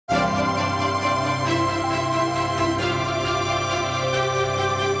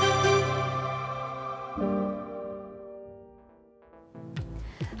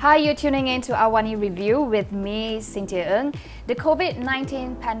Hi, you're tuning in to AWANI Review with me, Cynthia Ng. The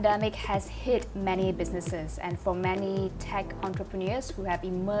COVID-19 pandemic has hit many businesses, and for many tech entrepreneurs who have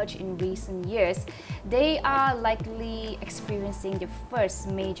emerged in recent years, they are likely experiencing the first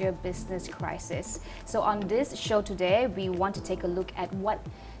major business crisis. So on this show today, we want to take a look at what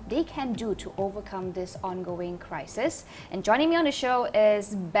they can do to overcome this ongoing crisis. And joining me on the show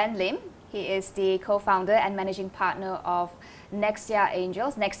is Ben Lim. He is the co-founder and managing partner of Nexea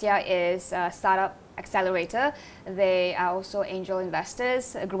Angels. Nexea is a startup accelerator. They are also angel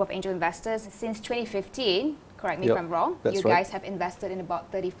investors, a group of angel investors. Since 2015, correct me if I'm wrong, you guys have invested in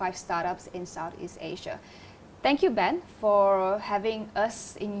about 35 startups in Southeast Asia. Thank you, Ben, for having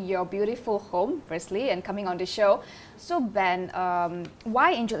us in your beautiful home, firstly, and coming on the show. So, Ben,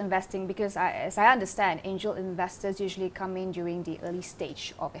 why angel investing? Because as I understand, angel investors usually come in during the early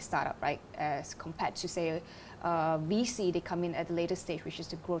stage of a startup, right? As compared to, say, VC, they come in at the later stage, which is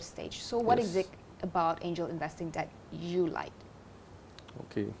the growth stage. So, what is it about angel investing that you like?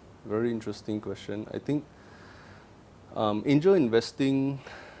 Okay, very interesting question. I think angel investing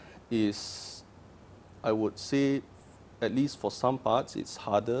is, I would say, at least for some parts, it's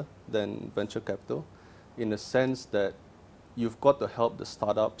harder than venture capital in the sense that you've got to help the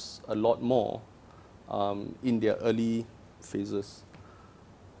startups a lot more in their early phases.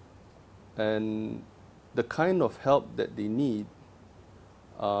 And the kind of help that they need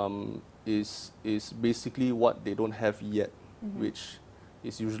is basically what they don't have yet, which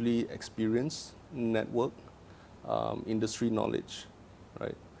is usually experience, network, industry knowledge,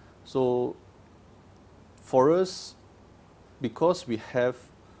 right? So for us, because we have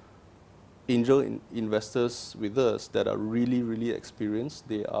angel investors with us that are really experienced,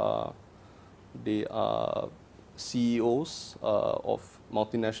 they are CEOs of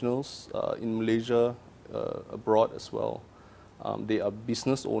multinationals in Malaysia, abroad as well. They are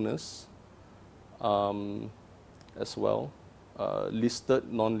business owners as well,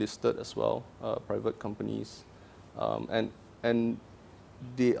 listed, non-listed as well, private companies, and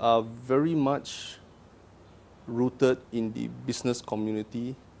they are very much rooted in the business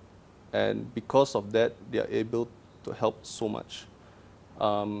community, and because of that, they are able to help so much.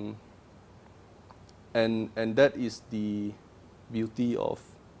 And that is the beauty of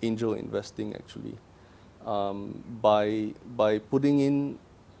angel investing, actually. By putting in,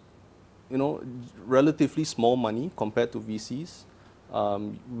 relatively small money compared to VCs,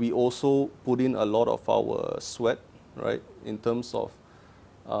 we also put in a lot of our sweat, right, in terms of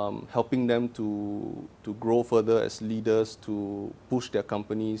helping them to grow further as leaders, to push their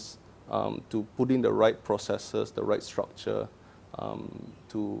companies, to put in the right processes, the right structure,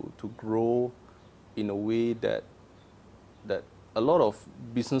 to grow in a way that a lot of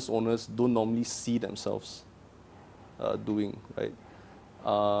business owners don't normally see themselves doing, right?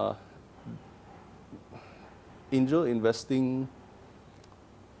 Angel investing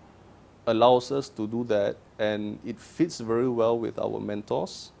allows us to do that, and it fits very well with our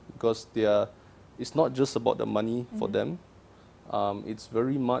mentors because it's not just about the money for them. It's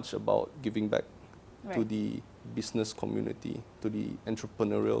very much about giving back to the business community, to the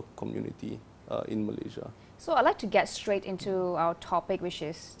entrepreneurial community in Malaysia. So I'd like to get straight into our topic, which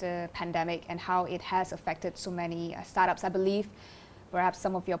is the pandemic and how it has affected so many startups. I believe perhaps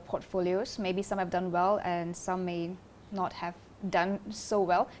some of your portfolios, maybe some have done well and some may not have done so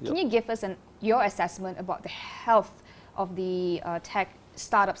well. Can you give us your assessment about the health of the tech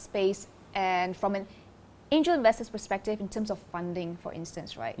startup space, and from an angel investor's perspective in terms of funding, for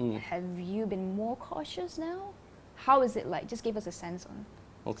instance, right? Have you been more cautious now? How is it like? Just give us a sense on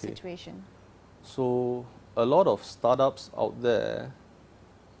the situation. So a lot of startups out there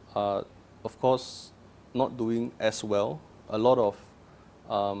are, of course, not doing as well. A lot of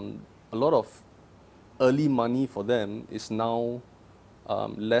early money for them is now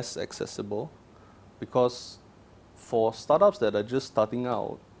less accessible, because for startups that are just starting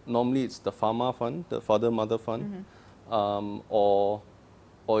out, normally it's the pharma fund, the father-mother fund, or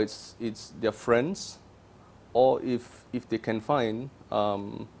it's their friends, or if they can find,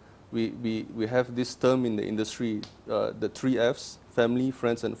 we have this term in the industry, the 3 Fs, family,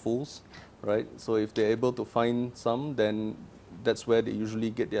 friends, and fools, right? So if they're able to find some, then that's where they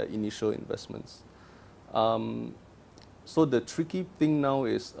usually get their initial investments. So the tricky thing now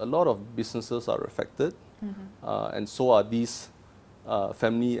is a lot of businesses are affected, and so are these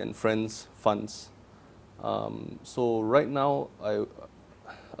family and friends funds. So right now,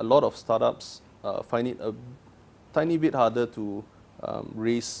 a lot of startups find it a tiny bit harder to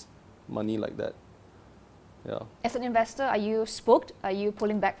raise money like that. Yeah. As an investor, are you spooked? Are you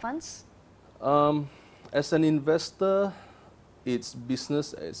pulling back funds? As an investor, it's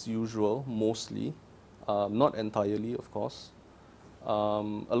business as usual, mostly, not entirely, of course.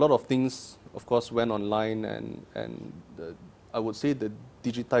 A lot of things, of course, went online, and I would say the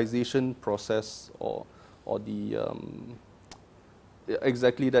digitization process, or the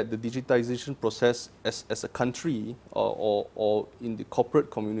exactly that, the digitization process as a country, or in the corporate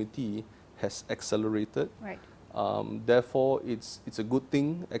community, has accelerated. Right. Therefore, it's a good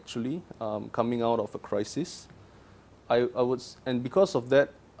thing, actually, coming out of a crisis. And because of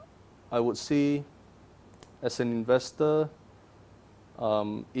that, I would say, as an investor,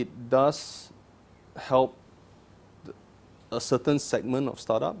 it does help a certain segment of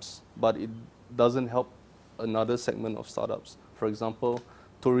startups, but it doesn't help another segment of startups. For example,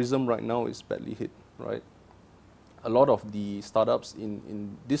 tourism right now is badly hit, right? A lot of the startups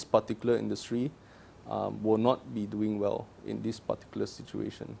in this particular industry will not be doing well in this particular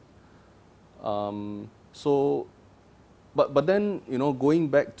situation. But then, going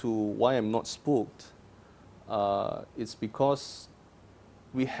back to why I'm not spooked, it's because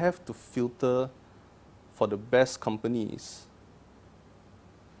we have to filter for the best companies.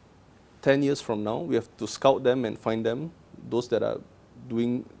 10 years from now, we have to scout them and find them, those that are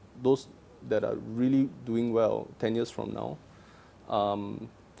really doing well 10 years from now.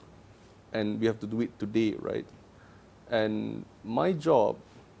 And we have to do it today, right? And my job,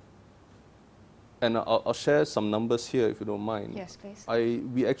 and I'll share some numbers here if you don't mind. Yes, please.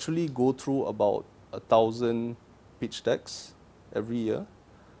 We actually go through about 1,000 pitch decks every year.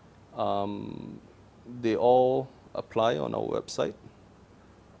 They all apply on our website.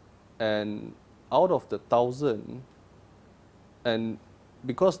 And out of the 1,000, and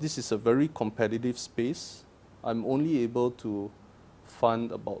because this is a very competitive space, I'm only able to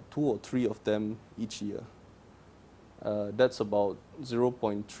fund about 2 or 3 of them each year. That's about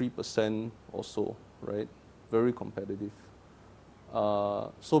 0.3% or so, right? Very competitive.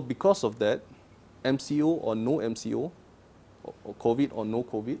 So because of that, MCO or no MCO, or COVID or no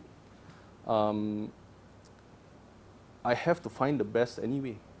COVID, I have to find the best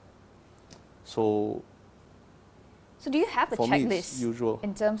anyway. So do you have a for me, it's checklist usual.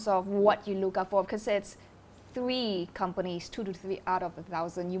 in terms of what you look out for? Because it's 3 companies, 2 to 3 out of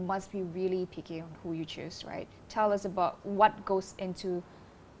 1,000. You must be really picky on who you choose, right? Tell us about what goes into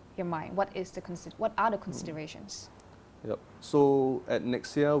your mind. What are the considerations? Yep. So at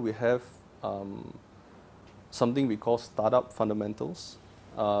Nexea, we have something we call startup fundamentals.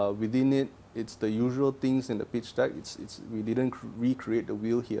 Within it, it's the usual things in the pitch deck. We didn't recreate the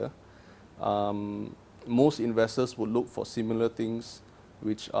wheel here. Most investors would look for similar things,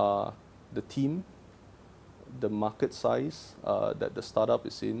 which are the team, the market size that the startup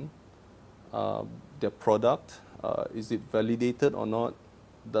is in, their product, is it validated or not?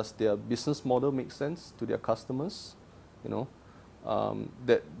 Does their business model make sense to their customers?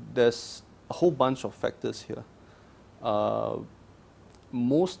 There's a whole bunch of factors here.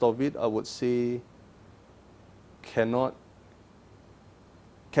 Most of it, I would say, can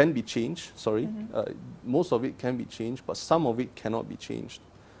be changed, sorry. Most of it can be changed, but some of it cannot be changed.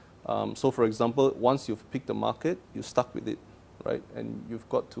 So for example, once you've picked the market, you're stuck with it, right? And you've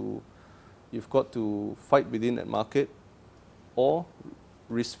got to fight within that market or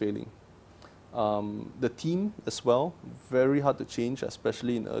risk failing. The team as well, very hard to change,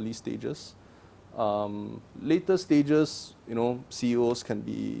 especially in early stages. Later stages, CEOs can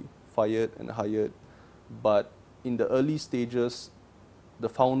be fired and hired, but in the early stages, the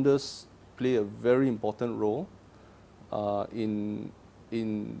founders play a very important role in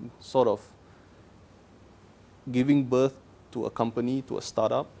sort of giving birth to a company, to a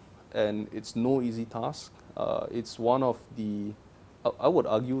startup, and it's no easy task. It's one of the, I would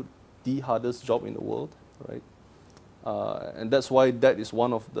argue, the hardest job in the world, right? And that's why that is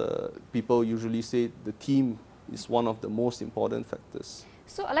one of the, people usually say the team is one of the most important factors.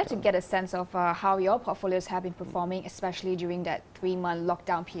 So I'd like to get a sense of how your portfolios have been performing, especially during that 3-month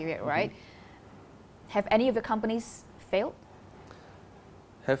lockdown period, right? Have any of the companies failed?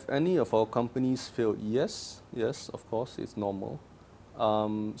 Have any of our companies failed? Yes, of course, it's normal.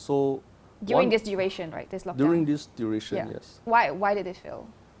 So during this duration, right? This lockdown. During this duration, yeah. Yes. Why did it fail?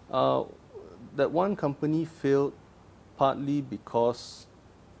 That one company failed partly because,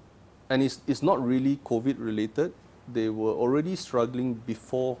 and it's not really COVID related. They were already struggling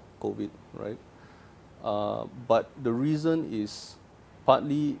before COVID, right? But the reason is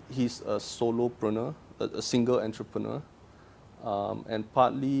partly he's a solopreneur, a single entrepreneur, and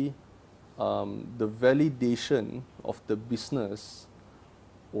partly the validation of the business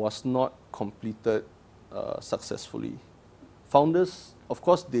was not completed successfully. Founders, of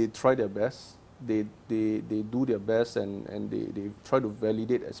course, they try their best, they do their best and they try to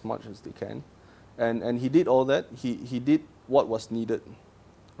validate as much as they can. And he did all that. He did what was needed,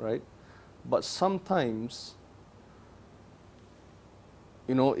 right? But sometimes,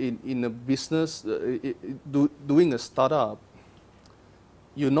 you know, in a business, doing a startup,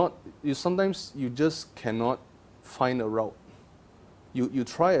 sometimes you just cannot find a route. You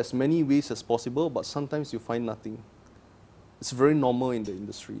try as many ways as possible, but sometimes you find nothing. It's very normal in the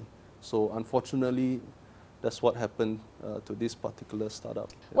industry. So unfortunately, that's what happened to this particular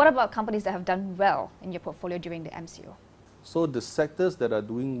startup. What about companies that have done well in your portfolio during the MCO? So the sectors that are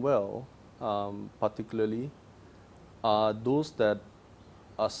doing well, particularly, are those that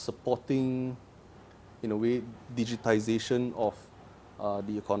are supporting, in a way, digitization of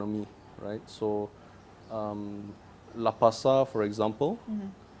the economy, right? So La Pasa, for example,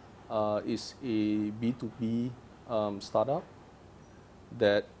 is a B2B startup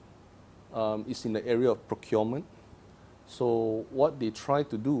that is in the area of procurement. So what they try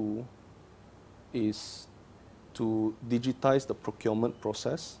to do is to digitize the procurement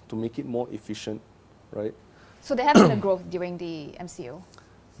process to make it more efficient, right? So they have seen a growth during the MCO?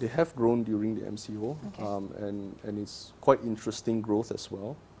 They have grown during the MCO, Okay. and it's quite interesting growth as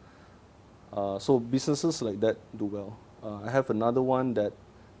well. So businesses like that do well. I have another one that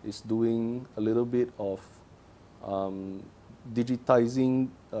is doing a little bit of digitizing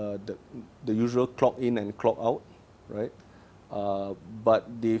the usual clock in and clock out, right?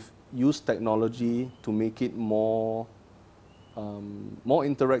 But they've used technology to make it more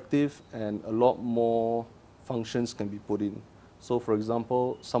interactive, and a lot more functions can be put in. So for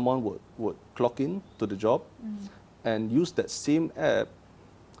example, someone would clock in to the job and use that same app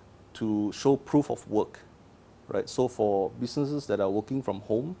to show proof of work, right? So for businesses that are working from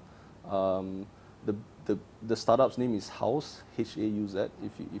home, the startup's name is House, H-A-U-Z,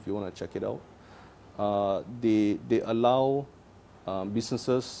 if you want to check it out. They allow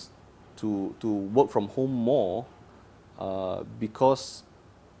businesses to work from home more because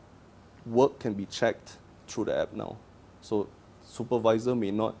work can be checked through the app now. So supervisor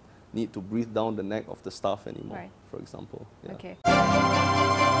may not need to breathe down the neck of the staff anymore, Right. for example. Yeah. Okay.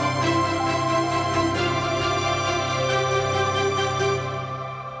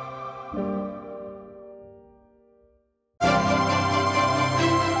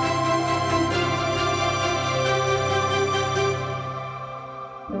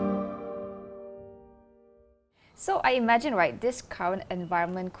 So I imagine, right, this current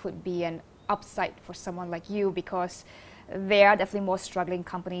environment could be an upside for someone like you, because there are definitely more struggling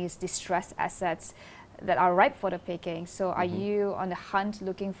companies, distressed assets that are ripe for the picking. So are you on the hunt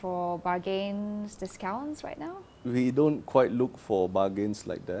looking for bargains, discounts right now? We don't quite look for bargains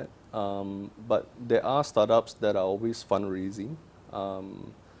like that, but there are startups that are always fundraising,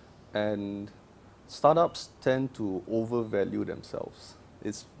 and startups tend to overvalue themselves.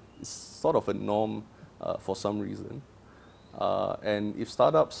 It's sort of a norm for some reason, and if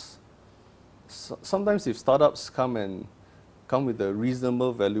startups, sometimes if startups come with a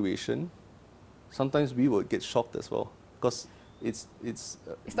reasonable valuation, sometimes we will get shocked as well, because it's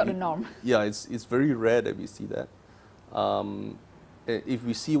not the norm. Yeah, it's very rare that we see that. If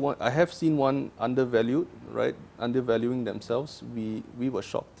we see one, I have seen one undervalued, right, undervaluing themselves. We were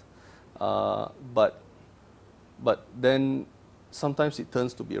shocked, but then sometimes it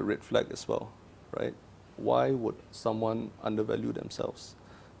turns to be a red flag as well, right? Why would someone undervalue themselves?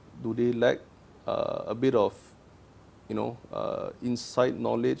 Do they lack a bit of, inside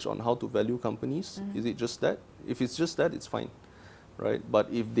knowledge on how to value companies? Is it just that? If it's just that, it's fine, right? But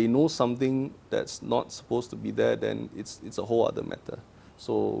if they know something that's not supposed to be there, then it's a whole other matter.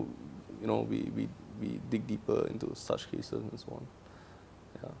 So, we dig deeper into such cases and so on.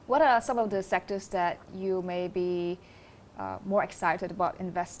 Yeah. What are some of the sectors that you may be more excited about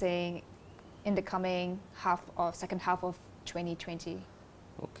investing in the coming second half of 2020?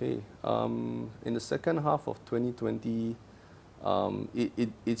 Okay. In the second half of 2020,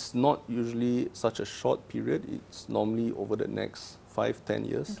 it's not usually such a short period. It's normally over the next 5-10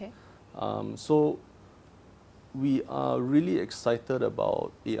 years. Okay. So we are really excited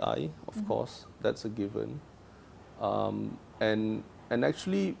about AI, of course. That's a given. And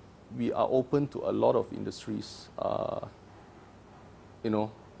actually, we are open to a lot of industries,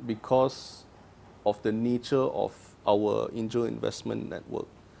 because of the nature of our angel investment network.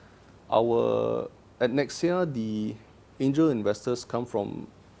 At Nexea, the angel investors come from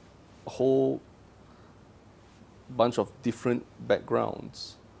a whole bunch of different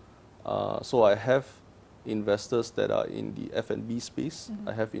backgrounds. So I have investors that are in the F&B space.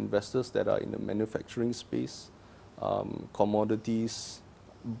 I have investors that are in the manufacturing space, commodities,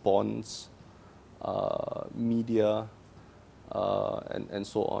 bonds. media, and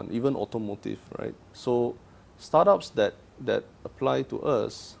so on, even automotive, right? So startups that apply to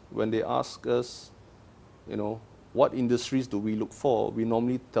us, when they ask us, you know, what industries do we look for, we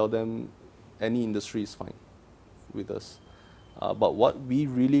normally tell them any industry is fine with us. But what we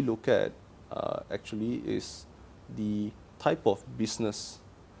really look at actually is the type of business,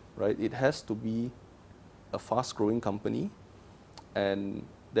 right? It has to be a fast-growing company, and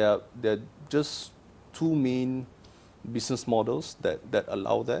there are just two main business models that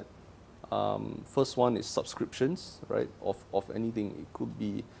allow that. First one is subscriptions, right? Of anything. It could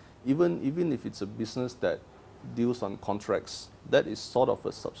be even if it's a business that deals on contracts, that is sort of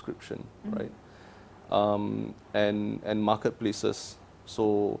a subscription, right? And marketplaces.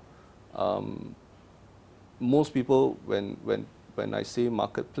 So most people, when I say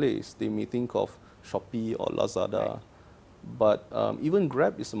marketplace, they may think of Shopee or Lazada. Right. But even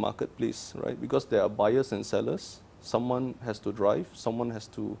Grab is a marketplace, right? Because there are buyers and sellers. Someone has to drive, someone has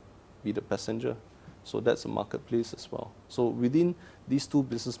to be the passenger. So that's a marketplace as well. So within these two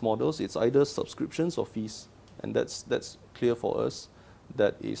business models, it's either subscriptions or fees. And that's clear for us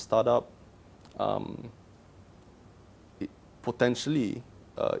that a startup potentially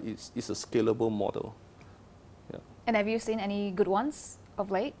is a scalable model. Yeah. And have you seen any good ones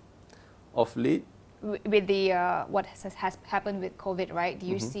of late? Of late? With the what has happened with COVID, right? Do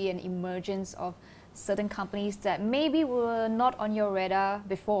you see an emergence of certain companies that maybe were not on your radar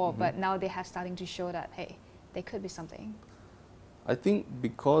before, but now they have starting to show that, hey, they could be something? I think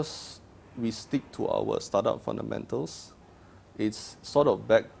because we stick to our startup fundamentals, it's sort of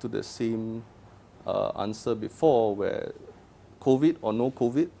back to the same answer before, where COVID or no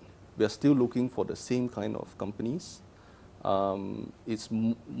COVID, we are still looking for the same kind of companies. It's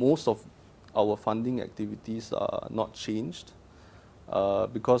most of our funding activities are not changed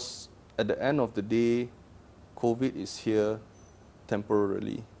because at the end of the day, COVID is here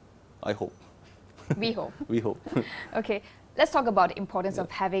temporarily, I hope. We hope. We hope. Okay, let's talk about the importance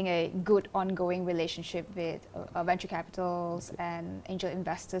of having a good ongoing relationship with venture capitals and angel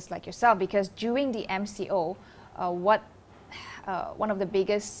investors like yourself, because during the MCO, one of the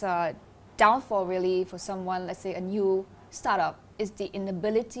biggest downfall really for someone, let's say a new startup, is the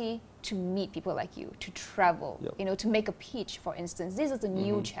inability to meet people like you, to travel, you know, to make a pitch, for instance. This is a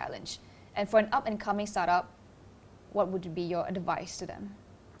new challenge. And for an up-and-coming startup, what would be your advice to them?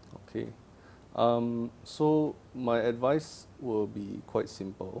 Okay. So my advice will be quite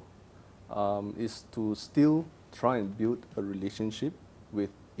simple, is to still try and build a relationship with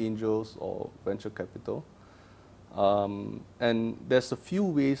angels or venture capital. And there's a few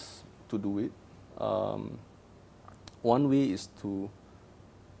ways to do it. One way is to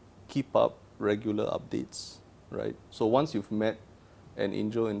keep up regular updates, right? So once you've met an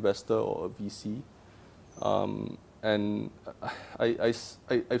angel investor or a VC, and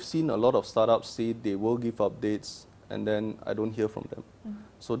I've seen a lot of startups say they will give updates and then I don't hear from them.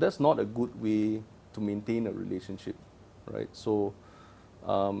 So that's not a good way to maintain a relationship, right? So,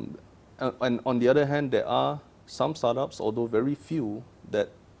 and on the other hand, there are some startups, although very few, that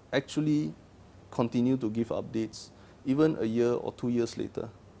actually continue to give updates even a year or 2 years later.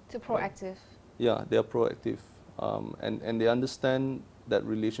 So proactive. Yeah, they are proactive, and they understand that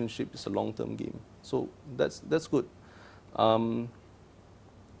relationship is a long-term game. So that's good.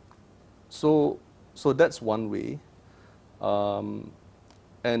 So that's one way. And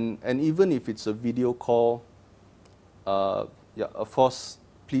even if it's a video call, yeah, of course,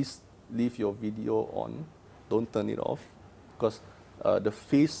 please leave your video on. Don't turn it off, because the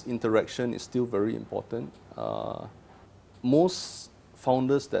face interaction is still very important. Most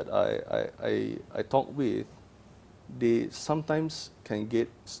founders that I talk with, they sometimes can get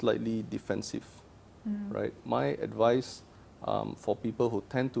slightly defensive, right? My advice for people who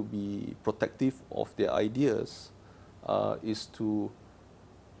tend to be protective of their ideas is to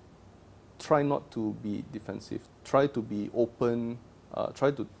try not to be defensive. Try to be open.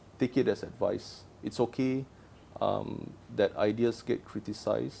 Try to take it as advice. It's okay that ideas get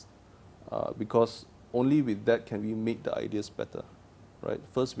criticized, because only with that can we make the ideas better, right?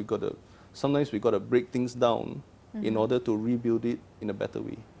 First, sometimes we got to break things down in order to rebuild it in a better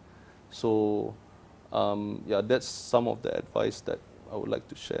way. So, yeah, that's some of the advice that I would like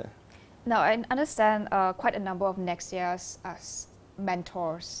to share. Now, I understand quite a number of Nexea's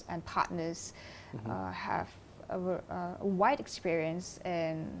mentors and partners have a wide experience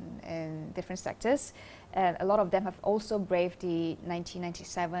in different sectors, and a lot of them have also braved the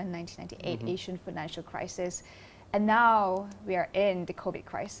 1997, 1998 Asian financial crisis, and now we are in the COVID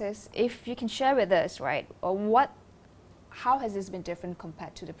crisis. If you can share with us, right, what how has this been different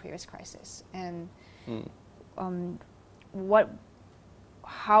compared to the previous crisis? And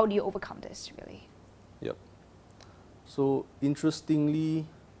how do you overcome this, really? Yep. So interestingly,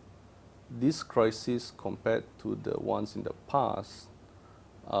 this crisis compared to the ones in the past,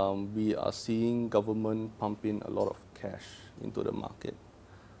 we are seeing government pumping a lot of cash into the market.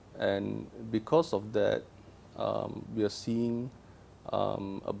 And because of that, we are seeing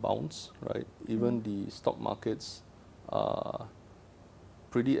a bounce, right? Even the stock markets are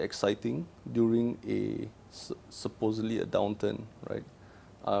pretty exciting during a supposedly a downturn, right?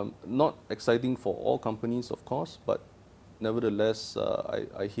 Not exciting for all companies, of course, but nevertheless,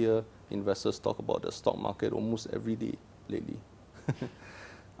 I hear investors talk about the stock market almost every day lately.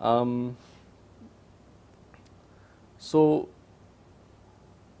 So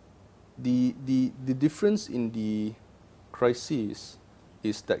the difference in the crisis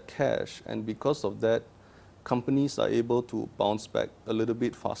is that cash, and because of that, companies are able to bounce back a little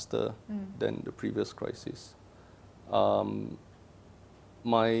bit faster than the previous crisis.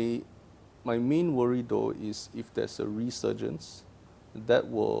 My main worry though is if there's a resurgence, that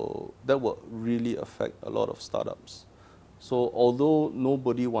will really affect a lot of startups. So although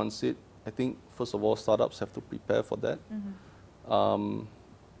nobody wants it, I think first of all startups have to prepare for that.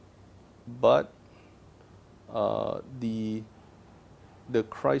 But the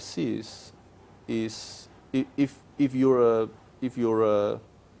crisis is if you're a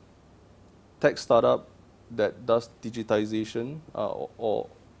tech startup that does digitization or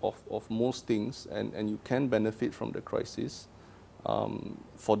of most things, and you can benefit from the crisis,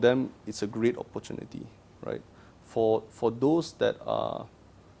 for them it's a great opportunity, right? For those that are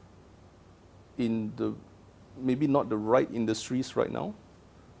in the maybe not the right industries right now,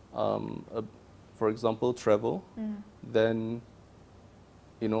 for example travel, then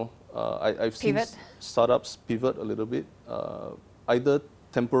I've seen startups pivot a little bit, either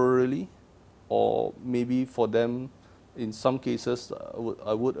temporarily or maybe for them, in some cases,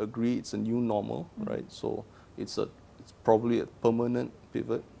 I would agree it's a new normal, right? So it's probably a permanent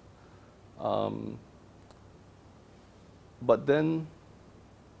pivot. But then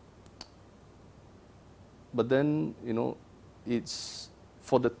it's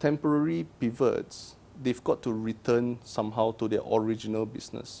for the temporary pivots, they've got to return somehow to their original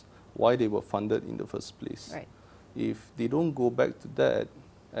business, why they were funded in the first place. Right. If they don't go back to that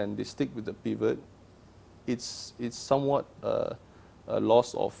and they stick with the pivot, it's somewhat a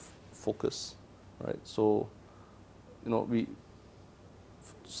loss of focus, right? So,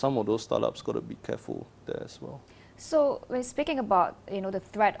 some of those startups got to be careful there as well. So when speaking about the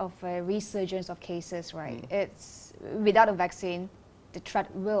threat of a resurgence of cases, right? It's without a vaccine, the threat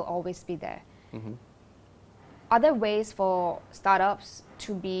will always be there. Are there ways for startups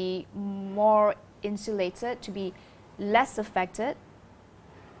to be more insulated, to be less affected,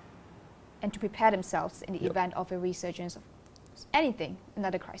 and to prepare themselves in the event of a resurgence of anything,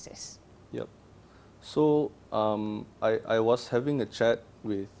 another crisis? Yep. So I was having a chat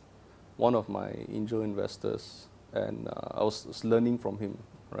with one of my angel investors, and I was learning from him,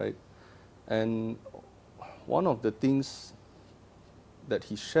 right? And one of the things that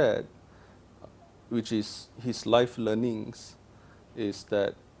he shared, which is his life learnings, is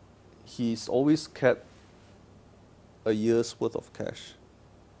that he's always kept a year's worth of cash,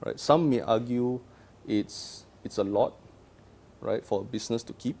 right? Some may argue it's a lot, right, for a business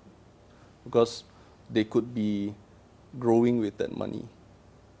to keep, because they could be growing with that money,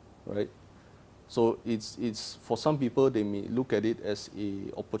 right? So it's for some people, they may look at it as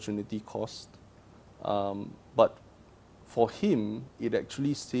a opportunity cost, but for him, it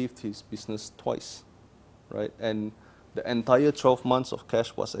actually saved his business twice, right? And the entire 12 months of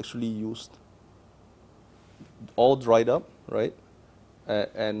cash was actually used, all dried up, right?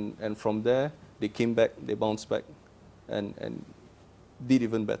 And from there, they came back, they bounced back, and did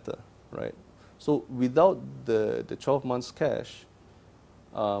even better, right? So without the 12 months cash,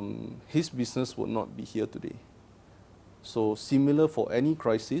 his business would not be here today. So similar for any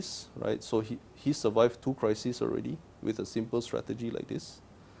crisis, right? So he survived 2 crises already with a simple strategy like this.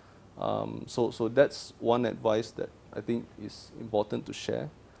 So that's one advice that I think is important to share.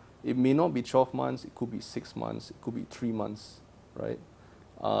 It may not be 12 months, it could be 6 months, it could be 3 months, right?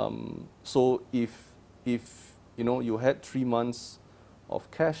 So if you had 3 months of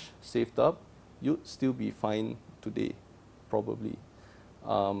cash saved up, you'd still be fine today, probably.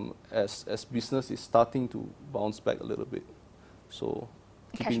 As business is starting to bounce back a little bit, so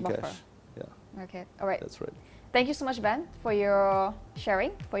keeping cash. Yeah. Okay. All right. That's right. Thank you so much, Ben, for your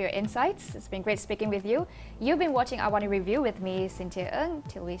sharing, for your insights. It's been great speaking with you. You've been watching AWANI Review with me, Cynthia Ng.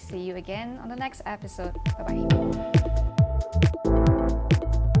 Till we see you again on the next episode. Bye-bye. you.